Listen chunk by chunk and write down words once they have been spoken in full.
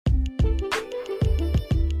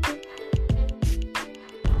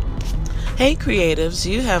Hey creatives,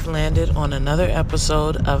 you have landed on another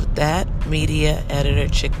episode of That Media Editor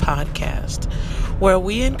Chick podcast, where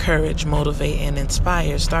we encourage, motivate, and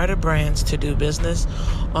inspire starter brands to do business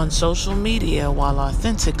on social media while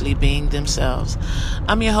authentically being themselves.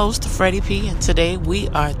 I'm your host, Freddy P, and today we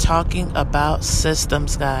are talking about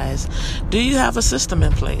systems, guys. Do you have a system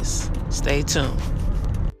in place? Stay tuned.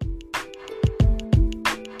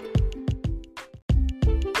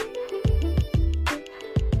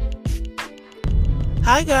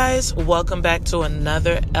 Hi guys, welcome back to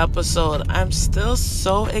another episode. I'm still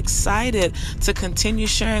so excited to continue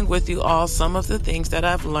sharing with you all some of the things that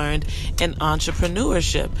I've learned in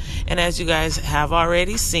entrepreneurship. And as you guys have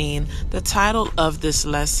already seen, the title of this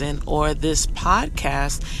lesson or this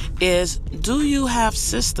podcast is, Do You Have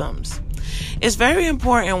Systems? It's very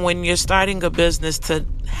important when you're starting a business to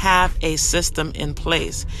have a system in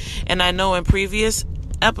place. And I know in previous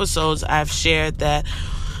episodes I've shared that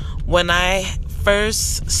when I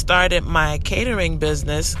first started my catering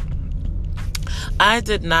business, I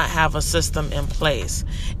did not have a system in place.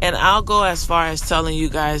 And I'll go as far as telling you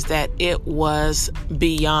guys that it was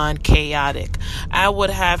beyond chaotic. I would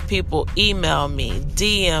have people email me,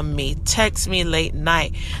 DM me, text me late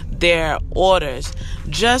night their orders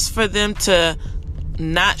just for them to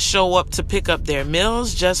not show up to pick up their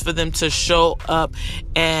meals, just for them to show up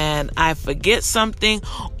and I forget something,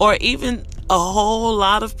 or even a whole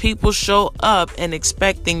lot of people show up and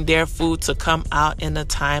expecting their food to come out in a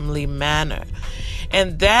timely manner.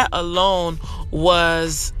 And that alone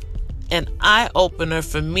was an eye-opener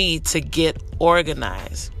for me to get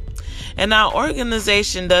organized. And now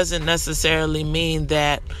organization doesn't necessarily mean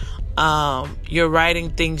that you're writing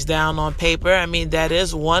things down on paper. I mean, that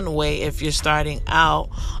is one way if you're starting out,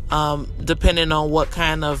 depending on what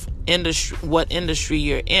kind of industry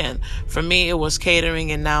you're in. For me, it was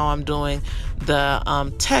catering, and now I'm doing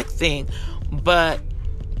the tech thing. But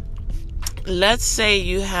let's say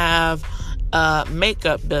you have a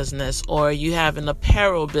makeup business or you have an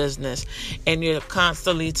apparel business and you're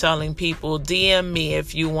constantly telling people, DM me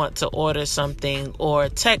if you want to order something or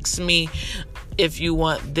text me if you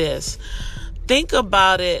want this. Think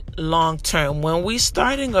about it long term. When we're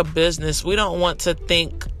starting a business, we don't want to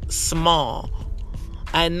think small.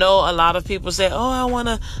 I know a lot of people say, oh, I want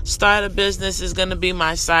to start a business. It's going to be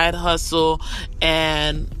my side hustle.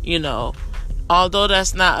 And, although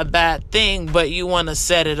that's not a bad thing, but you want to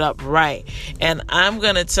set it up right. And I'm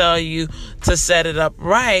going to tell you to set it up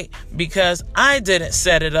right because I didn't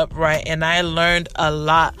set it up right. And I learned a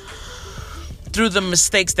lot through the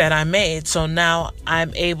mistakes that I made. So now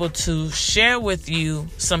I'm able to share with you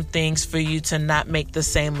some things for you to not make the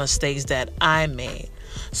same mistakes that I made.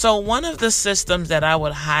 So one of the systems that I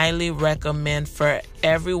would highly recommend for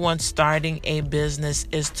everyone starting a business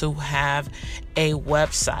is to have a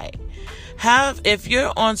website. If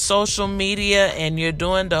you're on social media and you're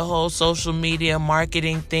doing the whole social media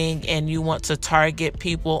marketing thing and you want to target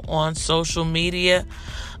people on social media,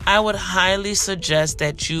 I would highly suggest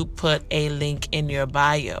that you put a link in your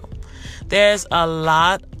bio. There's a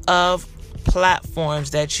lot of platforms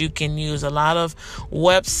that you can use, a lot of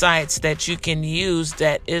websites that you can use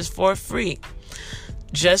that is for free.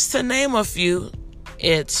 Just to name a few,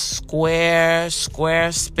 it's Square,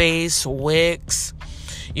 Squarespace, Wix.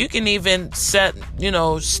 You can even start a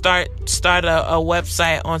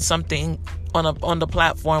website on something on the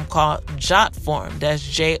platform called Jotform. That's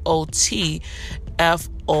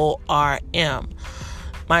JOTFORM.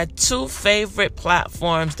 My two favorite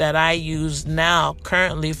platforms that I use now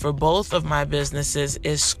currently for both of my businesses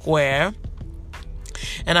is Square,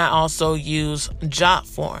 and I also use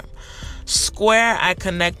Jotform. Square, I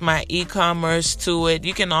connect my e-commerce to it.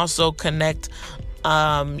 You can also connect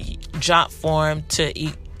Jotform to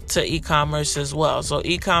e-commerce as well. So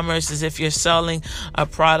e-commerce is if you're selling a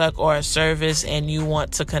product or a service and you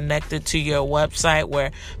want to connect it to your website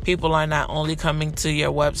where people are not only coming to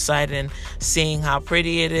your website and seeing how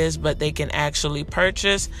pretty it is, but they can actually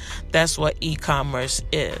purchase. That's what e-commerce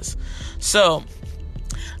is. So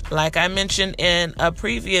like I mentioned in a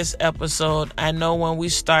previous episode, I know when we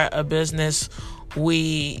start a business,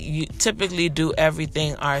 we typically do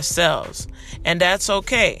everything ourselves, and that's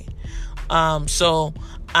okay. So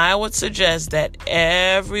I would suggest that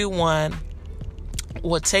everyone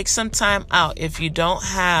would take some time out, if you don't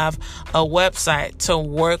have a website, to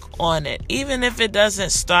work on it. Even if it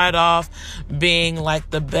doesn't start off being like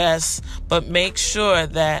the best, but make sure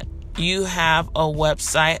that you have a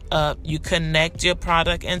website up. You connect your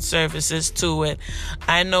product and services to it.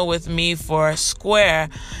 I know with me for Square,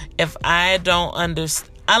 if I don't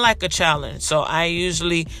understand, I like a challenge, so I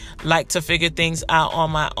usually like to figure things out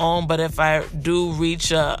on my own. But if I do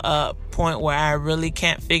reach a point where I really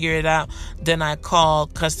can't figure it out, then I call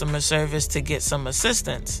customer service to get some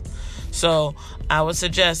assistance. So I would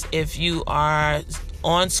suggest, if you are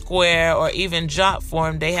on Square or even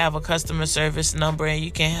Jotform, they have a customer service number, and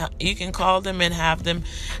you can call them and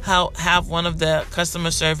have one of the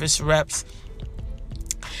customer service reps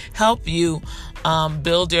help you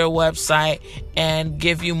build your website and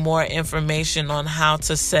give you more information on how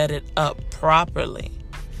to set it up properly.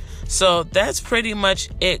 So that's pretty much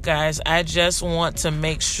it, guys. I just want to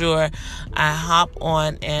make sure I hop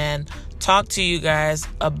on and talk to you guys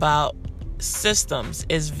about systems.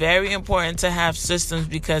 It's very important to have systems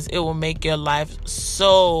because it will make your life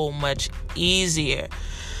so much easier.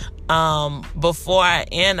 Before I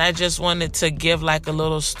end, I just wanted to give like a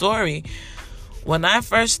little story. When I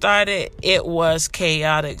first started, it was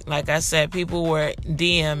chaotic. Like I said, people were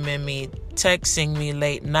DMing me, texting me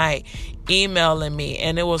late night, emailing me,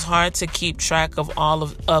 and it was hard to keep track of all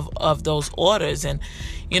of those orders. And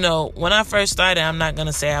when I first started, I'm not going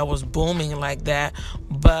to say I was booming like that,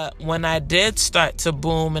 but when I did start to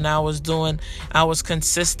boom and I was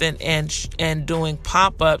consistent and doing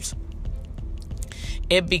pop-ups,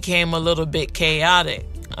 it became a little bit chaotic.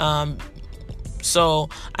 So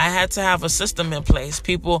I had to have a system in place.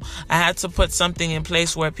 I had to put something in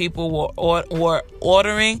place where people were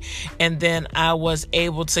ordering, and then I was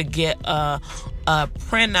able to get a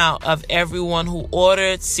printout of everyone who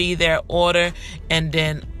ordered, see their order, and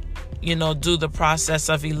then do the process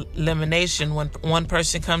of elimination. When one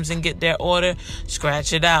person comes and get their order,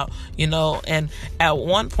 scratch it out, and at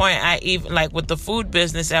one point, I even, like with the food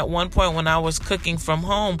business, at one point when I was cooking from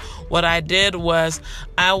home, what I did was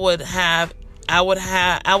I would have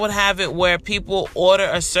it where people order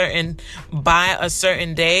by a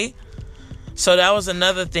certain day. So that was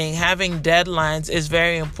another thing. Having deadlines is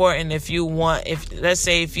very important. If let's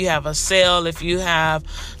say if you have a sale, if you have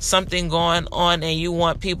something going on and you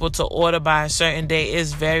want people to order by a certain day,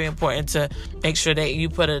 it's very important to make sure that you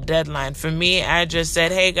put a deadline. For me, I just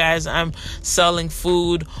said, hey guys, I'm selling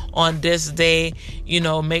food on this day,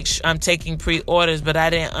 make sure I'm taking pre-orders, but I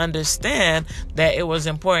didn't understand that it was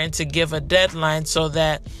important to give a deadline so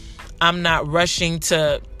that I'm not rushing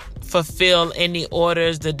to fulfill any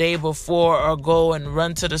orders the day before or go and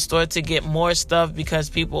run to the store to get more stuff because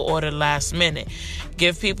people order last minute.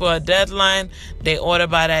 Give people a deadline. They order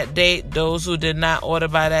by that date. Those who did not order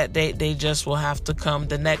by that date, they just will have to come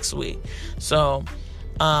the next week. So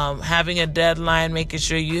having a deadline, making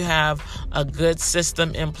sure you have a good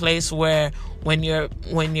system in place where when your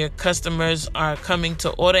customers are coming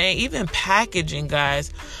to order, and even packaging,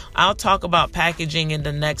 guys. I'll talk about packaging in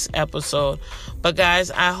the next episode. But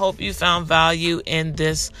guys, I hope you found value in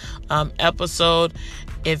this episode.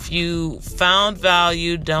 If you found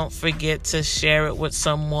value, don't forget to share it with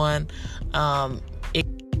someone.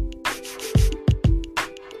 It